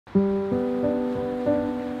In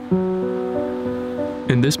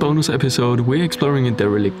this bonus episode, we're exploring a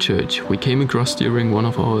derelict church we came across during one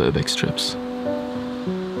of our Urbex trips.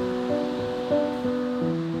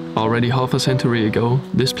 Already half a century ago,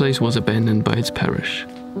 this place was abandoned by its parish.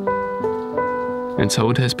 And so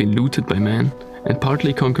it has been looted by man and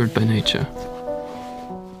partly conquered by nature.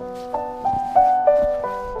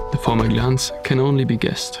 The former glance can only be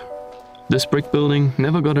guessed. This brick building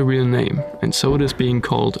never got a real name, and so it is being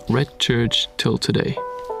called Red Church till today.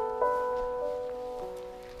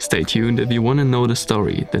 Stay tuned if you want to know the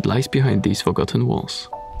story that lies behind these forgotten walls.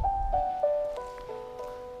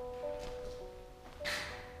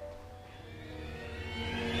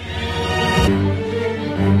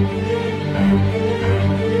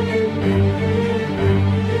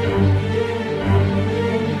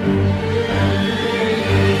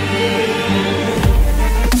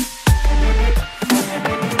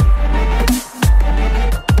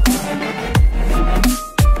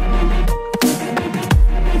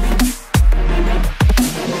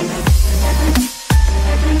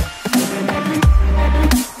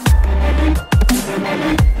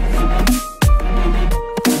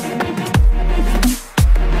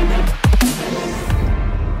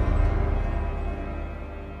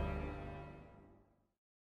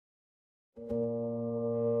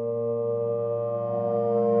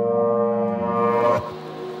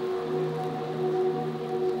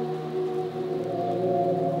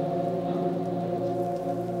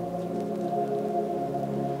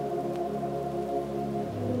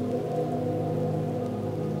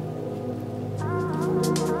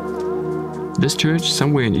 This church,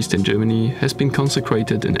 somewhere in eastern Germany, has been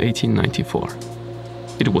consecrated in 1894.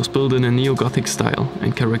 It was built in a neo-Gothic style,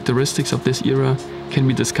 and characteristics of this era can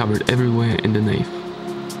be discovered everywhere in the nave.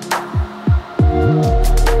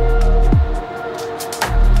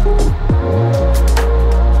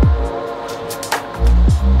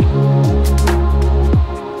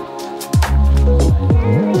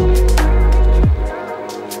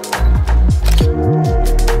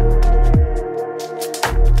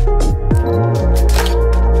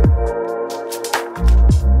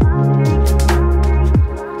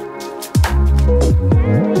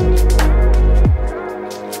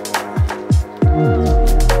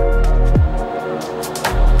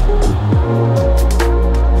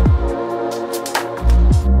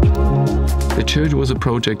 The church was a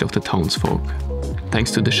project of the townsfolk.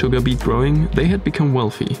 Thanks to the sugar beet growing, they had become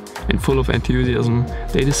wealthy, and full of enthusiasm,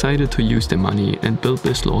 they decided to use their money and build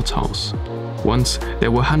this Lord's house. Once, there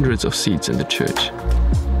were hundreds of seats in the church.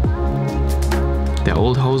 Their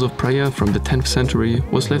old house of prayer from the 10th century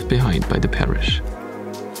was left behind by the parish.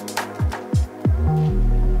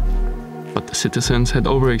 But the citizens had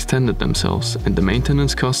overextended themselves, and the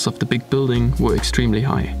maintenance costs of the big building were extremely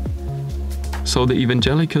high. So the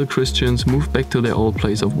evangelical Christians moved back to their old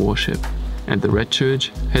place of worship, and the Red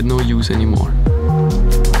Church had no use anymore.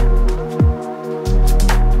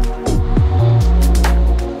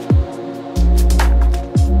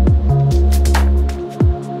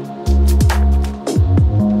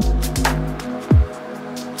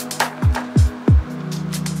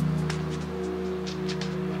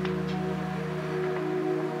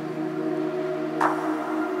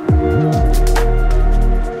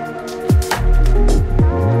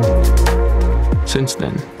 Since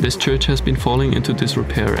then, this church has been falling into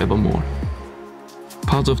disrepair ever more.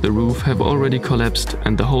 Parts of the roof have already collapsed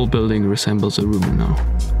and the whole building resembles a ruin now.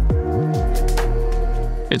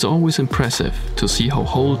 It's always impressive to see how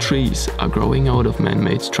whole trees are growing out of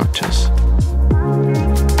man-made structures.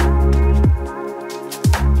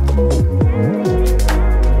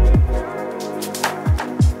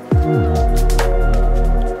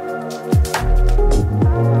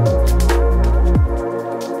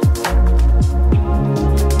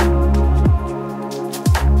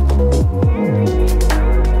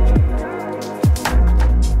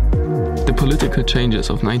 Political changes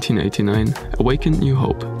of 1989 awakened new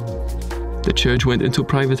hope. The church went into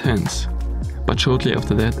private hands, but shortly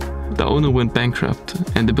after that, the owner went bankrupt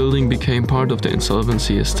and the building became part of the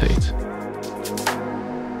insolvency estate.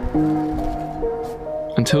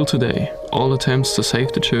 Until today, all attempts to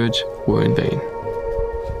save the church were in vain.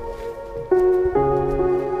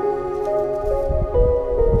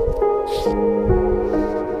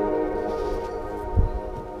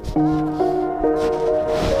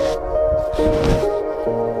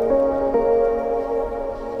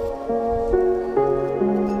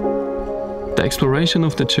 The exploration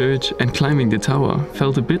of the church and climbing the tower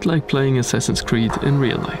felt a bit like playing Assassin's Creed in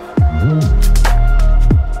real life.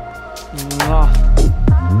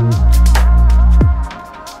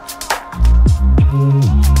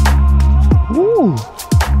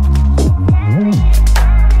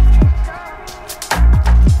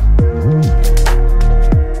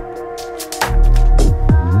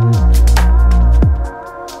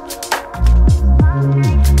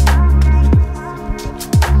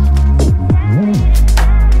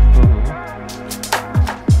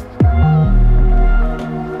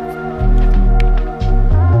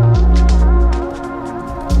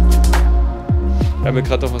 wir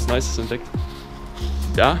gerade noch was Nices entdeckt.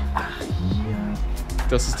 Ja,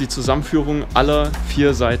 das ist die Zusammenführung aller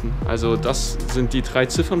 4 Seiten. Also das sind die 3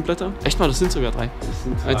 Ziffernblätter. Echt mal, das sind sogar 3. Das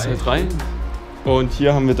sind 1, 2, 3. Und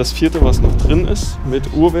hier haben wir das 4., was noch drin ist,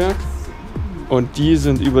 mit Uhrwerk. Und die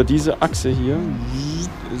sind über diese Achse hier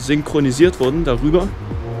synchronisiert worden, darüber,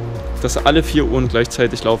 dass alle 4 Uhren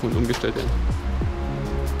gleichzeitig laufen und umgestellt werden.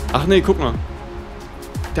 Ach nee, guck mal.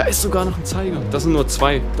 Da ist sogar noch ein Zeiger. Das sind nur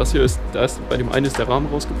 2. Das hier ist, bei dem einen ist der Rahmen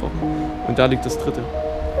rausgebrochen und da liegt das 3.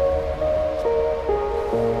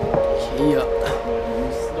 Hier.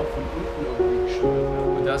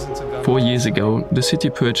 4 years ago, the city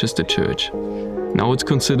purchased the church. Now it's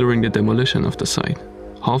considering the demolition of the site,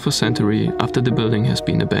 half a century after the building has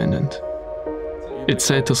been abandoned. It's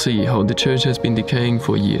sad to see how the church has been decaying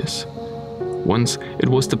for years. Once it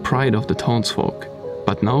was the pride of the townsfolk,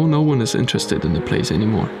 but now no one is interested in the place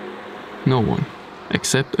anymore. No one,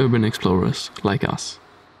 except urban explorers like us.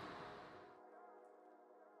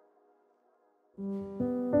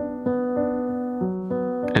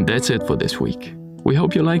 And that's it for this week. We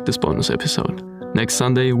hope you liked this bonus episode. Next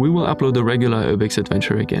Sunday we will upload a regular Urbex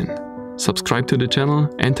adventure again. Subscribe to the channel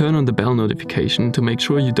and turn on the bell notification to make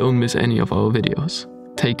sure you don't miss any of our videos.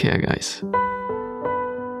 Take care, guys.